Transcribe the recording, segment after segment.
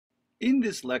In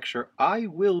this lecture, I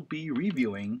will be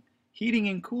reviewing heating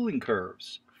and cooling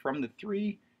curves from the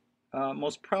three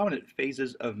most prominent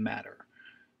phases of matter.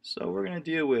 So we're going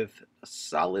to deal with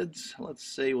solids. Let's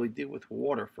say we deal with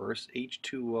water first,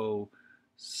 H2O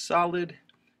solid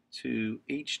to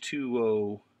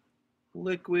H2O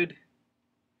liquid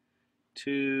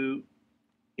to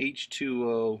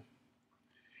H2O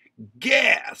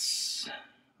gas.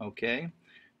 Okay,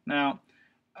 now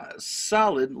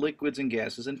solid, liquids, and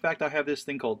gases. In fact, I have this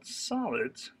thing called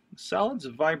solids. Solids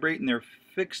vibrate in their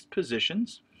fixed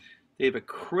positions. They have a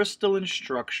crystalline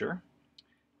structure,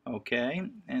 okay?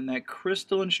 And that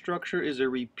crystalline structure is a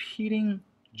repeating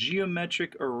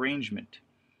geometric arrangement.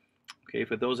 Okay,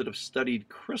 for those that have studied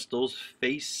crystals,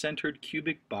 face-centered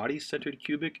cubic, body-centered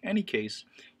cubic, any case,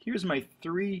 here's my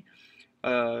 3D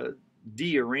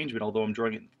arrangement, although I'm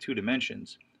drawing it in 2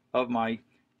 dimensions, of my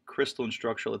crystalline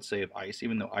structure, let's say, of ice.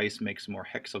 Even though ice makes a more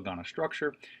hexagonal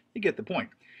structure, you get the point.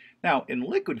 Now, in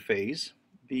liquid phase,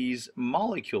 these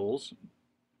molecules,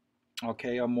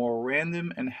 okay, are more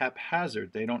random and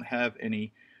haphazard. They don't have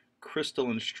any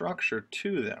crystalline structure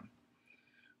to them.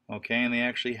 Okay, and they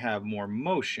actually have more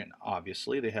motion,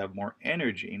 obviously. They have more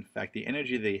energy. In fact, the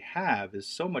energy they have is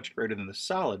so much greater than the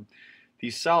solid.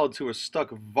 These solids who are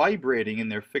stuck vibrating in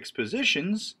their fixed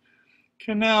positions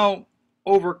can now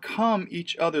overcome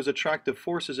each other's attractive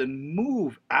forces and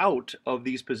move out of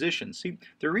these positions. See,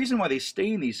 the reason why they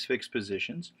stay in these fixed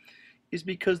positions is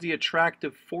because the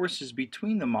attractive forces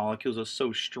between the molecules are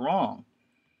so strong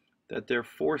that they're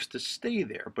forced to stay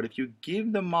there. But if you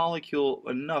give the molecule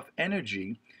enough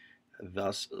energy,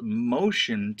 thus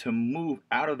motion, to move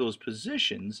out of those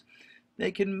positions,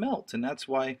 they can melt. And that's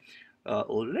why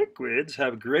liquids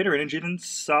have greater energy than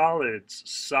solids.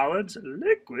 Solids,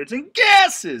 liquids, and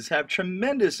gases have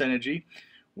tremendous energy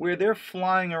where they're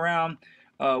flying around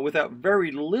without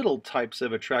very little types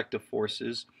of attractive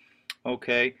forces.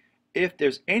 Okay, if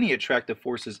there's any attractive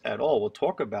forces at all, we'll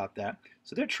talk about that.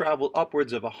 So they travel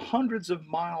upwards of hundreds of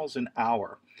miles an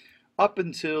hour, up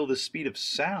until the speed of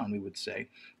sound, we would say.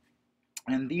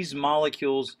 And these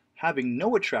molecules, having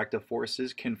no attractive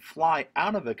forces, can fly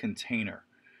out of a container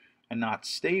and not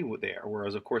stay there.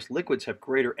 Whereas, of course, liquids have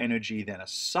greater energy than a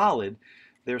solid.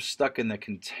 They're stuck in the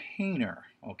container,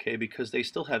 okay, because they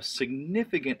still have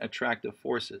significant attractive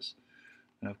forces.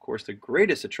 And of course, the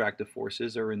greatest attractive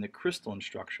forces are in the crystalline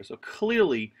structure. So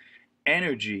clearly,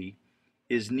 energy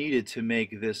is needed to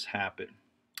make this happen.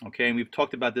 Okay, and we've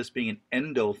talked about this being an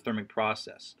endothermic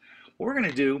process. What we're going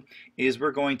to do is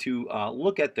we're going to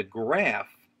look at the graph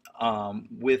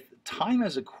with time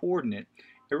as a coordinate,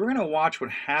 and we're going to watch what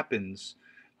happens,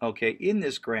 okay, in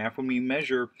this graph when we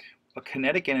measure a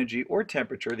kinetic energy or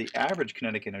temperature, the average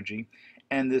kinetic energy,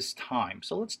 and this time.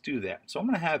 So let's do that. So I'm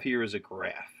going to have here is a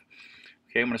graph.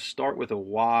 Okay, I'm going to start with a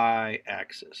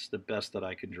y-axis, the best that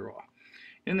I can draw.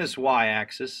 In this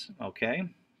y-axis, okay,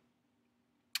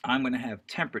 I'm going to have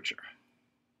temperature,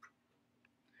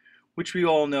 which we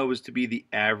all know is to be the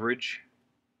average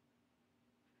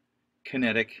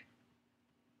kinetic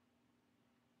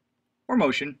or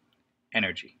motion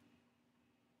energy.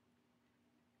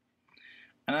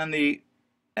 And on the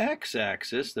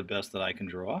x-axis, the best that I can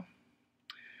draw,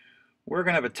 we're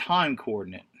going to have a time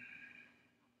coordinate.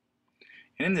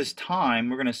 And in this time,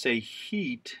 we're going to say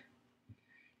heat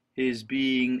is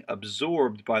being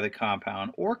absorbed by the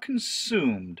compound or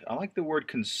consumed. I like the word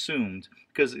consumed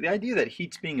because the idea that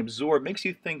heat's being absorbed makes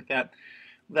you think that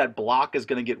that block is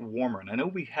going to get warmer. And I know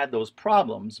we had those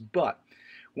problems, but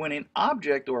when an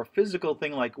object or a physical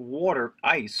thing like water,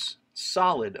 ice,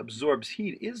 solid absorbs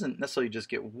heat, it isn't necessarily just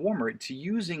get warmer. It's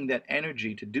using that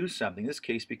energy to do something, in this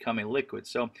case become a liquid.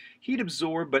 So heat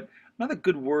absorbed, but another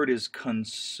good word is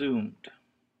consumed.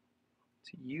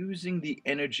 It's using the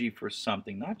energy for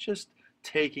something, not just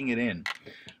taking it in.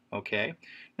 Okay,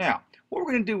 now what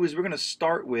we're going to do is we're going to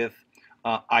start with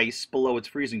ice below its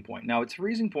freezing point. Now its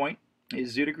freezing point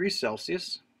is 0 degrees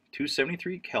Celsius,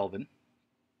 273 Kelvin,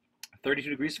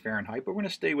 32 degrees Fahrenheit, but we're going to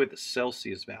stay with the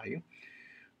Celsius value.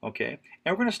 Okay,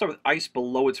 and we're going to start with ice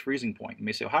below its freezing point. You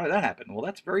may say, well, how did that happen? Well,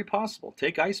 that's very possible.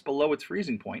 Take ice below its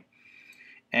freezing point,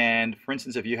 and for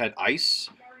instance, if you had ice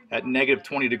at negative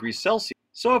 20 degrees Celsius,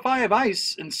 so if I have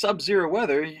ice in sub-zero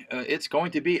weather, it's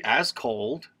going to be as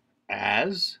cold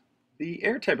as the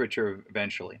air temperature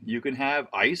eventually. You can have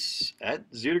ice at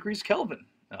 0 degrees Kelvin.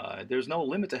 There's no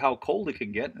limit to how cold it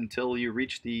can get until you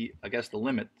reach the, I guess, the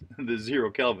limit, the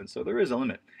 0 Kelvin. So there is a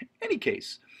limit. In any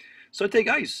case, so take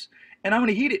ice, and I'm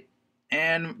going to heat it.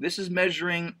 And this is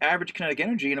measuring average kinetic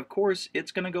energy, and of course,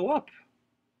 it's going to go up.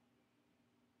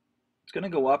 It's going to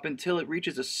go up until it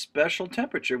reaches a special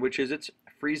temperature, which is its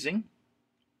freezing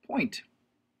point,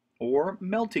 or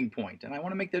melting point. And I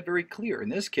want to make that very clear. In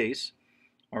this case,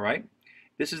 all right,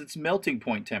 this is its melting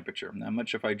point temperature. Now, I'm not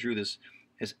sure if I drew this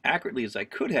as accurately as I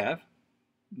could have.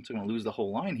 So I'm going to lose the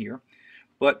whole line here.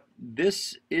 But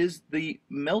this is the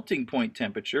melting point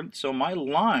temperature. So my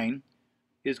line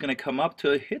is going to come up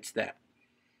till it hits that.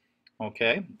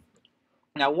 Okay.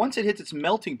 Now, once it hits its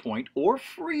melting point or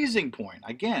freezing point,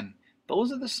 again,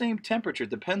 those are the same temperature.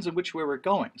 It depends on which way we're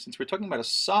going. Since we're talking about a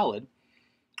solid,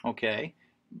 okay,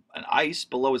 an ice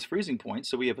below its freezing point,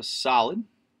 so we have a solid,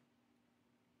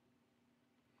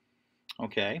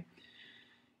 okay,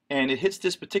 and it hits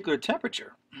this particular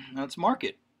temperature. Now let's mark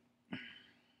it.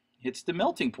 Hits the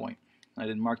melting point. I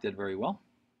didn't mark that very well.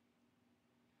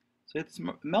 So it's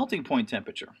melting point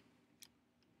temperature.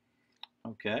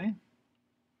 Okay.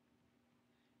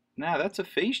 Now that's a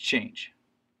phase change.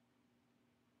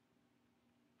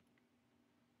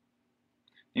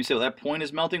 You say, well, that point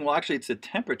is melting. Well, actually, it's the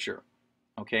temperature.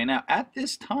 Okay. Now at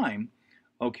this time,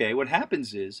 okay, what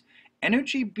happens is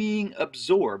energy being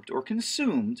absorbed or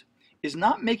consumed is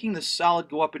not making the solid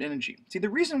go up in energy. See, the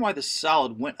reason why the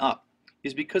solid went up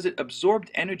is because it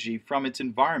absorbed energy from its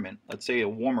environment, let's say a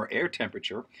warmer air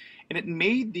temperature, and it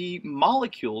made the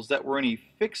molecules that were in a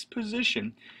fixed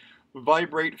position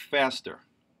vibrate faster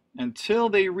until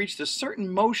they reached a certain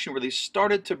motion where they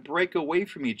started to break away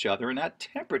from each other, and that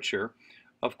temperature,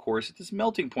 of course, is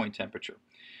melting point temperature.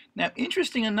 Now,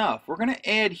 interesting enough, we're going to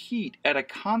add heat at a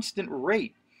constant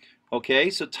rate. Okay,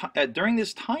 so during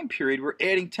this time period, we're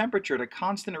adding temperature at a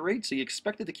constant rate, so you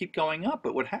expect it to keep going up,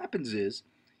 but what happens is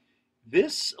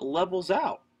this levels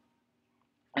out,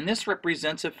 and this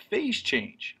represents a phase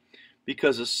change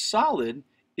because a solid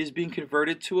is being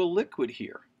converted to a liquid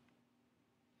here.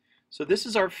 So this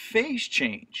is our phase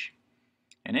change,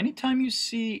 and anytime you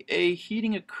see a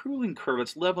heating or cooling curve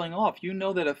that's leveling off, you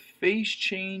know that a phase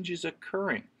change is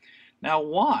occurring. Now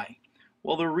why?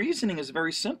 Well, the reasoning is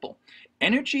very simple.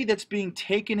 Energy that's being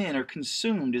taken in or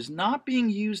consumed is not being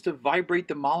used to vibrate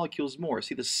the molecules more.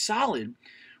 See, the solid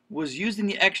was using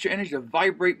the extra energy to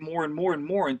vibrate more and more and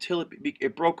more until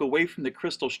it broke away from the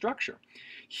crystal structure.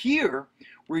 Here,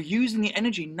 we're using the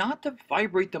energy not to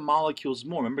vibrate the molecules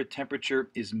more. Remember, temperature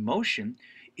is motion.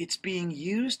 It's being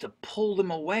used to pull them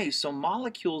away. So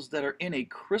molecules that are in a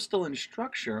crystalline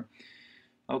structure,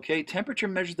 okay, temperature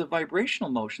measures the vibrational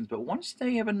motions, but once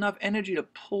they have enough energy to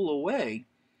pull away,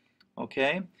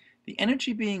 okay, the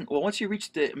energy being, well, once you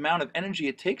reach the amount of energy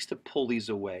it takes to pull these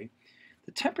away,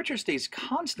 the temperature stays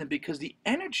constant because the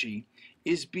energy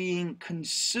is being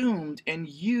consumed and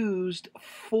used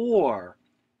for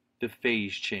the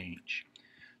phase change.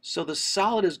 So the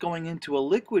solid is going into a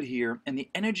liquid here, and the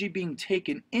energy being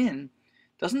taken in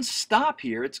doesn't stop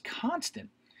here, it's constant,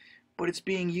 but it's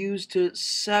being used to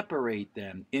separate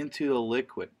them into a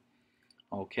liquid.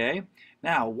 Okay,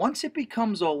 now once it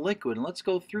becomes all liquid, and let's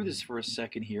go through this for a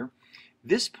second here,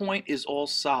 this point is all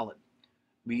solid.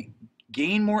 We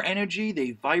gain more energy,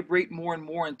 they vibrate more and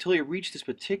more until you reach this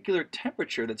particular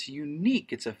temperature that's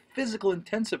unique. It's a physical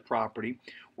intensive property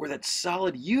where that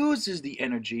solid uses the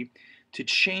energy to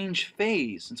change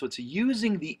phase. And so it's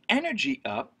using the energy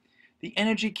up. The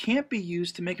energy can't be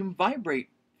used to make them vibrate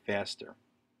faster.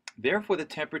 Therefore, the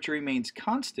temperature remains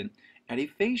constant at a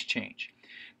phase change.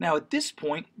 Now, at this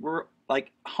point, we're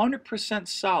like 100%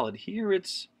 solid. Here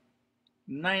it's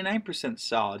 99%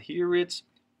 solid. Here it's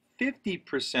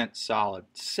 50% solid,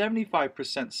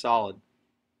 75% solid.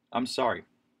 I'm sorry,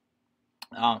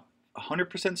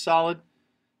 100% solid,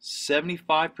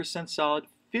 75% solid,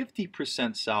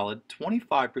 50% solid,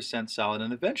 25% solid,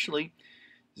 and eventually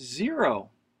 0.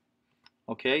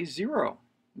 Okay, 0.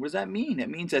 What does that mean? It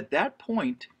means at that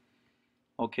point,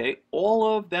 okay,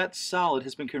 all of that solid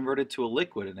has been converted to a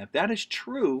liquid. And if that is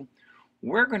true,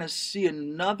 we're going to see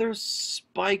another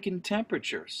spike in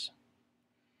temperatures.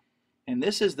 And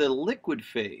this is the liquid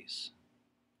phase.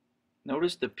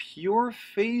 Notice the pure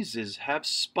phases have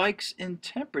spikes in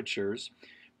temperatures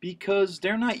because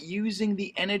they're not using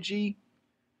the energy,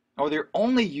 or they're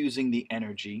only using the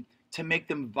energy to make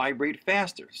them vibrate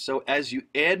faster. So as you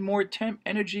add more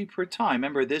energy per time,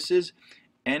 remember this is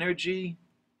energy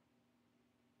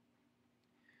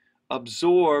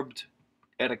absorbed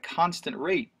at a constant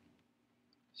rate.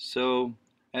 So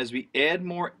as we add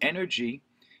more energy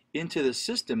into the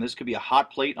system, this could be a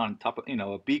hot plate on top of,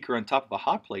 a beaker on top of a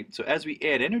hot plate. So as we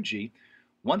add energy,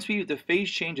 once the phase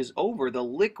change is over, the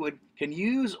liquid can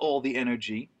use all the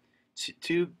energy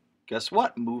to guess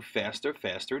what? Move faster,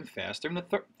 faster, and faster, and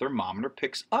the thermometer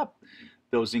picks up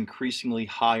those increasingly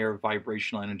higher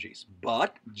vibrational energies.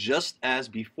 But just as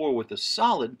before with the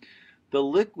solid, the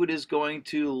liquid is going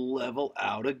to level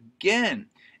out again.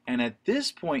 And at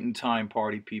this point in time,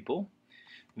 party people,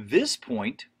 this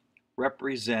point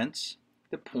represents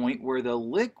the point where the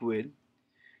liquid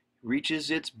reaches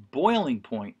its boiling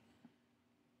point.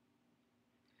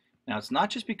 Now, it's not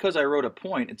just because I wrote a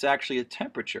point, it's actually a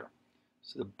temperature.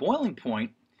 So the boiling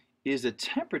point is the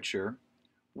temperature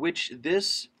which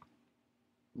this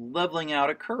leveling out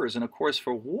occurs. And of course,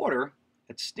 for water,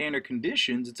 at standard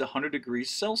conditions, it's 100 degrees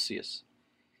Celsius.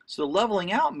 So the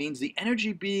leveling out means the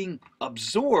energy being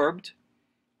absorbed,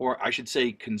 or I should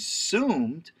say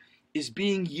consumed, is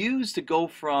being used to go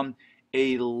from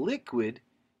a liquid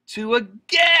to a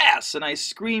gas. And I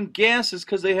scream gases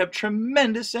because they have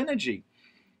tremendous energy.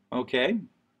 Okay?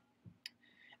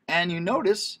 And you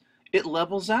notice it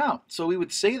levels out. So we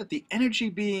would say that the energy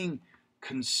being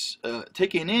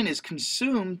taken in is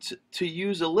consumed to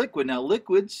use a liquid. Now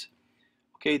liquids,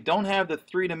 okay, don't have the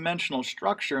three-dimensional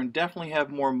structure and definitely have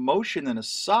more motion than a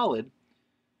solid,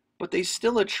 but they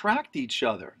still attract each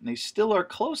other and they still are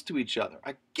close to each other.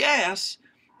 A gas,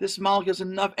 this molecule has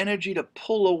enough energy to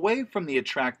pull away from the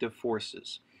attractive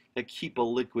forces that keep a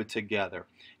liquid together,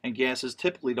 and gases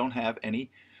typically don't have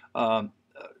any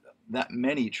that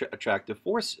many attractive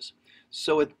forces.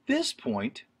 So at this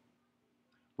point,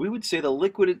 we would say the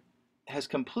liquid has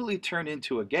completely turned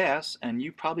into a gas, and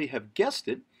you probably have guessed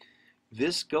it,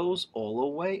 this goes all the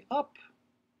way up.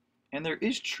 And there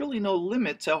is truly no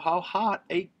limit to how hot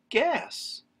a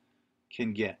gas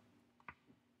can get.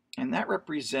 And that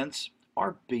represents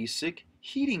our basic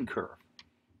heating curve.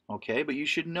 Okay, but you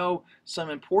should know some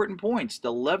important points.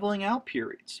 The leveling out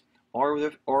periods are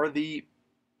the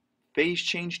phase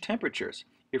change temperatures.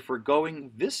 If we're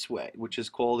going this way, which is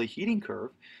called the heating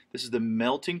curve, this is the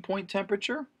melting point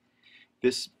temperature.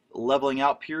 This leveling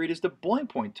out period is the boiling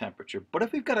point temperature. But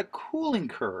if we've got a cooling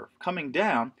curve coming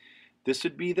down, this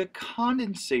would be the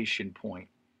condensation point.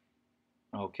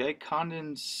 Okay,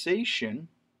 condensation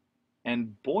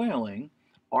and boiling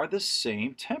are the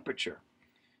same temperature.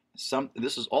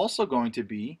 This is also going to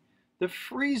be the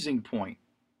freezing point.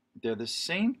 They're the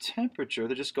same temperature,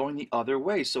 they're just going the other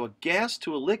way. So a gas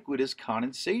to a liquid is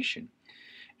condensation.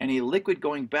 And a liquid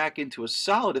going back into a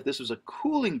solid, if this was a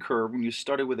cooling curve when you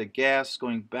started with a gas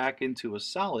going back into a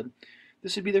solid,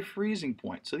 this would be the freezing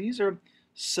point. So these are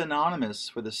synonymous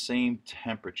for the same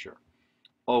temperature.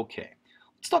 Okay,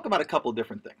 let's talk about a couple of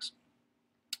different things.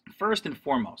 First and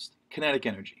foremost, kinetic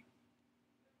energy.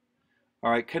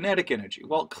 All right, kinetic energy.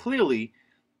 Well, clearly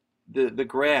the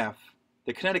graph,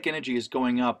 the kinetic energy is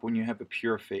going up when you have a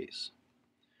pure phase.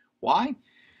 Why?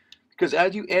 Because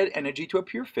as you add energy to a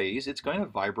pure phase, it's going to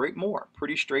vibrate more.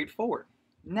 Pretty straightforward.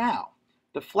 Now,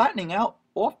 the flattening out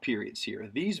off periods here,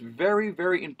 these very,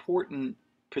 very important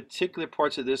particular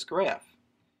parts of this graph,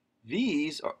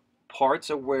 these are parts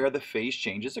of where the phase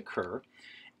changes occur,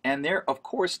 and there, of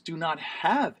course, do not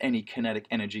have any kinetic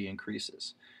energy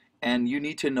increases. And you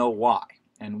need to know why.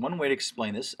 And one way to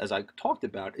explain this, as I talked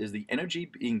about, is the energy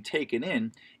being taken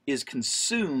in is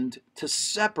consumed to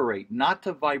separate, not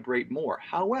to vibrate more.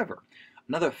 However,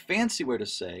 another fancy way to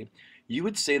say, you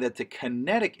would say that the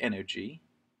kinetic energy,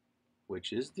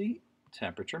 which is the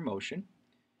temperature motion,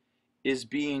 is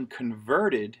being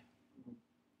converted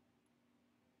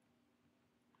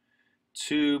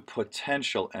to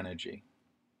potential energy.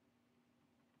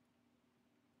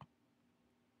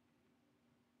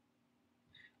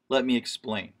 Let me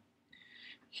explain.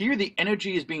 Here the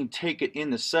energy is being taken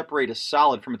in to separate a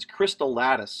solid from its crystal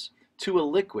lattice to a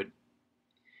liquid.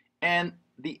 And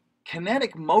the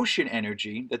kinetic motion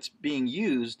energy that's being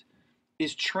used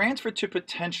is transferred to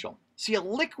potential. See, a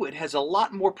liquid has a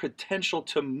lot more potential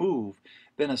to move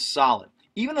than a solid.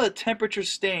 Even though the temperature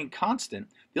is staying constant,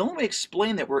 the only way to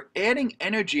explain that we're adding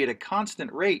energy at a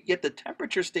constant rate, yet the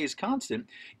temperature stays constant,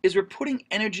 is we're putting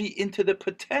energy into the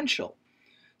potential.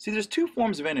 See, there's two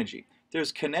forms of energy.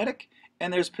 There's kinetic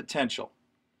and there's potential.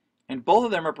 And both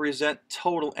of them represent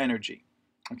total energy,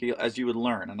 okay, as you would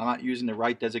learn. And I'm not using the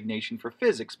right designation for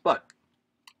physics, but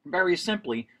very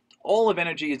simply, all of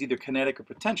energy is either kinetic or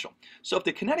potential. So if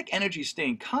the kinetic energy is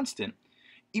staying constant,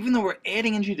 even though we're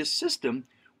adding energy to the system,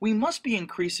 we must be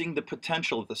increasing the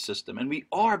potential of the system. And we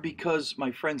are because,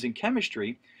 my friends in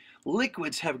chemistry,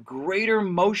 liquids have greater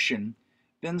motion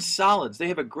than solids. They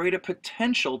have a greater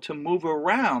potential to move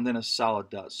around than a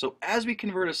solid does. So as we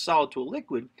convert a solid to a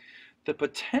liquid, the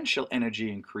potential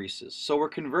energy increases. So we're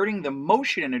converting the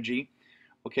motion energy,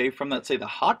 okay, from, let's say, the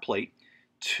hot plate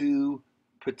to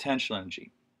potential energy.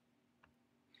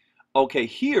 Okay,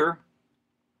 here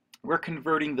we're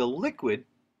converting the liquid,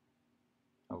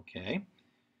 okay,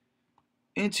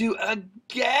 into a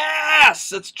gas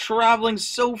that's traveling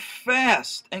so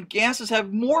fast. And gases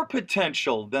have more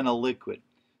potential than a liquid.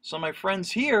 So my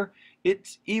friends here,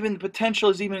 it's even the potential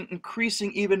is even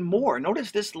increasing even more.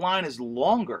 Notice this line is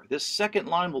longer. This second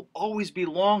line will always be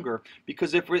longer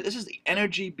because if this is the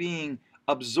energy being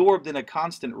absorbed in a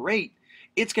constant rate,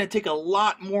 it's going to take a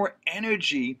lot more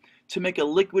energy to make a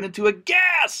liquid into a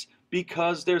gas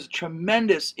because there's a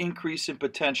tremendous increase in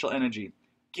potential energy.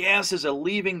 Gases are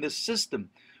leaving the system,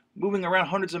 moving around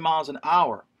hundreds of miles an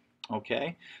hour.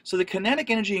 Okay, so the kinetic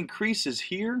energy increases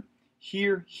here,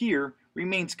 here, here,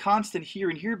 remains constant here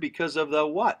and here because of the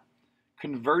what?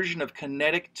 Conversion of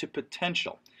kinetic to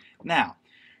potential. Now,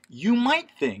 you might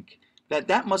think that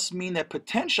that must mean that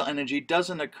potential energy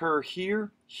doesn't occur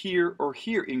here, here, or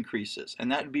here increases,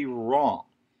 and that would be wrong.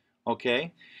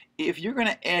 Okay? If you're going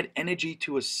to add energy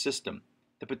to a system,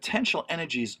 the potential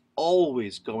energy is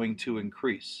always going to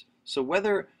increase. So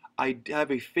whether I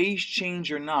have a phase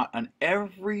change or not, on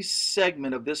every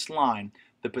segment of this line,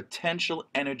 the potential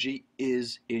energy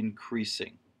is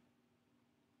increasing.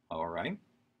 All right?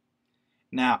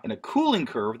 Now, in a cooling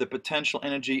curve, the potential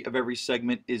energy of every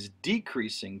segment is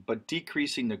decreasing, but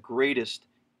decreasing the greatest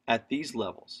at these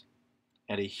levels.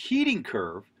 At a heating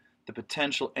curve, the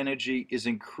potential energy is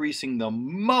increasing the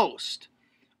most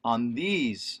on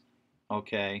these,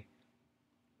 okay,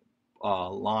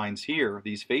 lines here,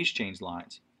 these phase change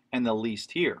lines, and the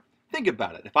least here. Think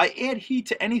about it. If I add heat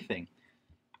to anything,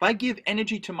 if I give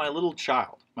energy to my little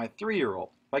child, my 3-year-old,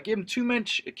 if I give him too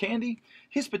much candy,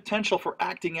 his potential for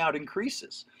acting out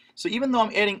increases. So even though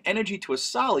I'm adding energy to a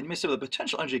solid, you may say, well, the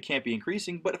potential energy can't be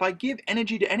increasing, but if I give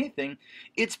energy to anything,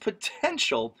 its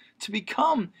potential to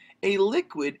become a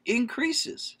liquid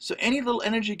increases. So any little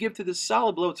energy you give to this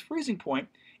solid below its freezing point,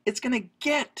 it's going to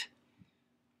get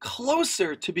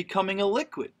closer to becoming a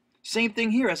liquid. Same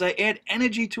thing here. As I add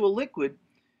energy to a liquid,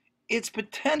 its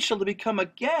potential to become a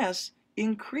gas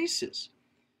increases.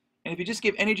 And if you just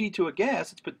give energy to a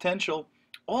gas, its potential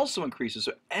also increases.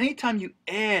 So anytime you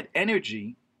add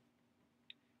energy,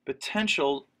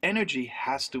 potential energy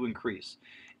has to increase.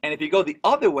 And if you go the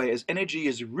other way, as energy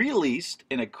is released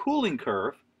in a cooling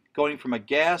curve, going from a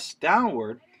gas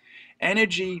downward,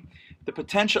 energy, the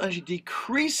potential energy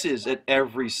decreases at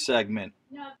every segment.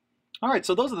 All right,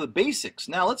 so those are the basics.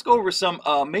 Now let's go over some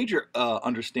major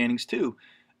understandings too.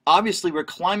 Obviously, we're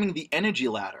climbing the energy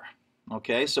ladder.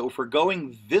 Okay, so if we're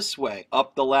going this way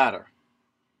up the ladder,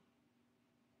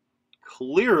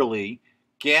 clearly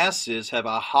gases have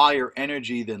a higher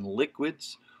energy than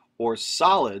liquids or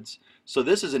solids. So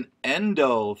this is an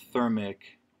endothermic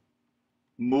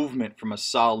movement from a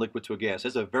solid liquid to a gas.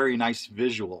 That's a very nice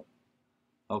visual.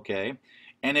 Okay,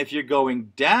 and if you're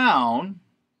going down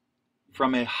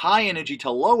from a high energy to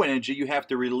low energy, you have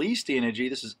to release the energy.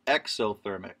 This is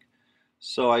exothermic.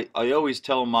 So I always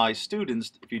tell my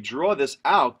students, if you draw this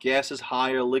out, gases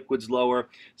higher, liquids lower,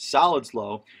 solids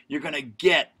low, you're going to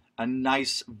get a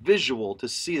nice visual to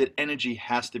see that energy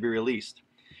has to be released.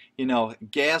 You know,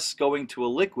 gas going to a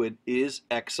liquid is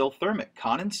exothermic.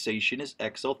 Condensation is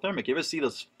exothermic. You ever see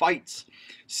those fights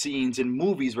scenes in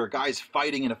movies where a guy's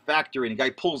fighting in a factory and a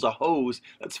guy pulls a hose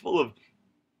that's full of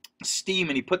steam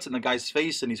and he puts it in the guy's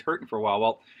face and he's hurting for a while?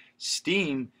 Well,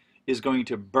 steam is going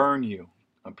to burn you.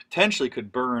 Potentially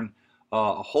could burn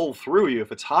a hole through you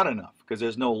if it's hot enough, because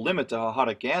there's no limit to how hot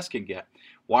a gas can get.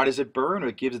 Why does it burn?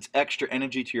 It gives its extra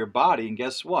energy to your body, and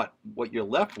guess what? What you're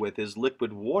left with is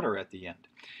liquid water at the end.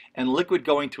 And liquid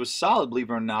going to a solid,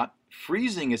 believe it or not,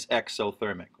 freezing is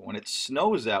exothermic. When it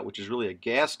snows out, which is really a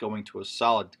gas going to a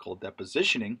solid called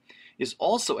depositioning, is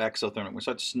also exothermic. When it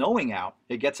starts snowing out,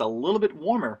 it gets a little bit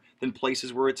warmer than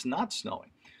places where it's not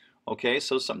snowing. Okay,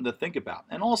 so something to think about.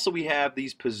 And also we have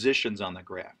these positions on the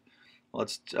graph.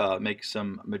 Let's make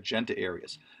some magenta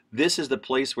areas. This is the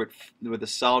place where the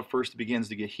solid first begins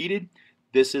to get heated.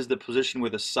 This is the position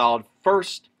where the solid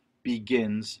first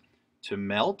begins to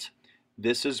melt.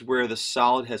 This is where the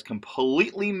solid has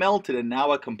completely melted and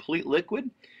now a complete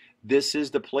liquid. This is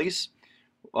the place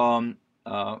for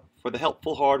the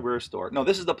helpful hardware store. No,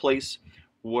 this is the place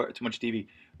where, too much TV.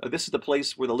 This is the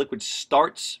place where the liquid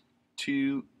starts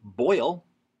to boil,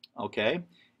 okay,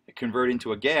 convert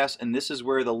into a gas, and this is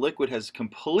where the liquid has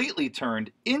completely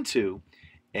turned into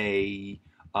a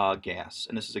gas,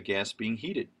 and this is a gas being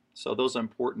heated. So those are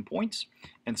important points,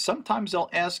 and sometimes they'll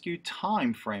ask you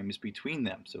time frames between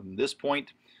them. So from this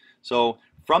point, so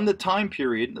from the time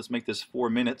period, let's make this 4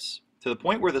 minutes, to the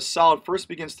point where the solid first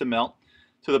begins to melt,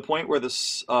 to the point where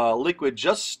the liquid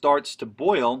just starts to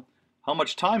boil, how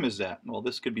much time is that? Well,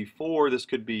 this could be 4, this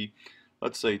could be,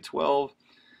 let's say 12,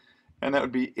 and that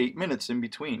would be 8 minutes in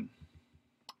between.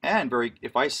 And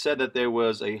if I said that there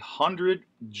was 100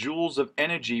 joules of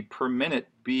energy per minute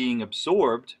being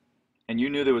absorbed, and you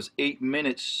knew there was 8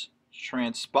 minutes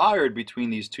transpired between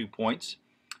these 2 points,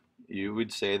 you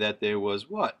would say that there was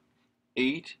what?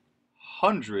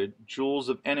 800 joules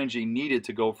of energy needed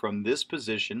to go from this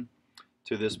position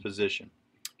to this position.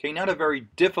 Okay, not a very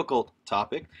difficult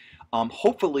topic.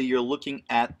 Hopefully you're looking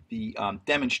at the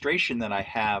demonstration that I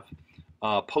have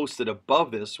posted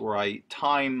above this, where I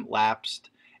time-lapsed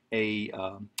a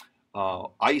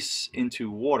ice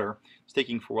into water. It's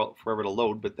taking forever to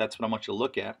load, but that's what I want you to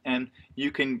look at, and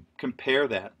you can compare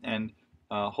that, and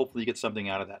hopefully you get something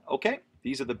out of that. Okay,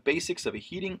 these are the basics of a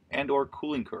heating and or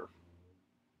cooling curve.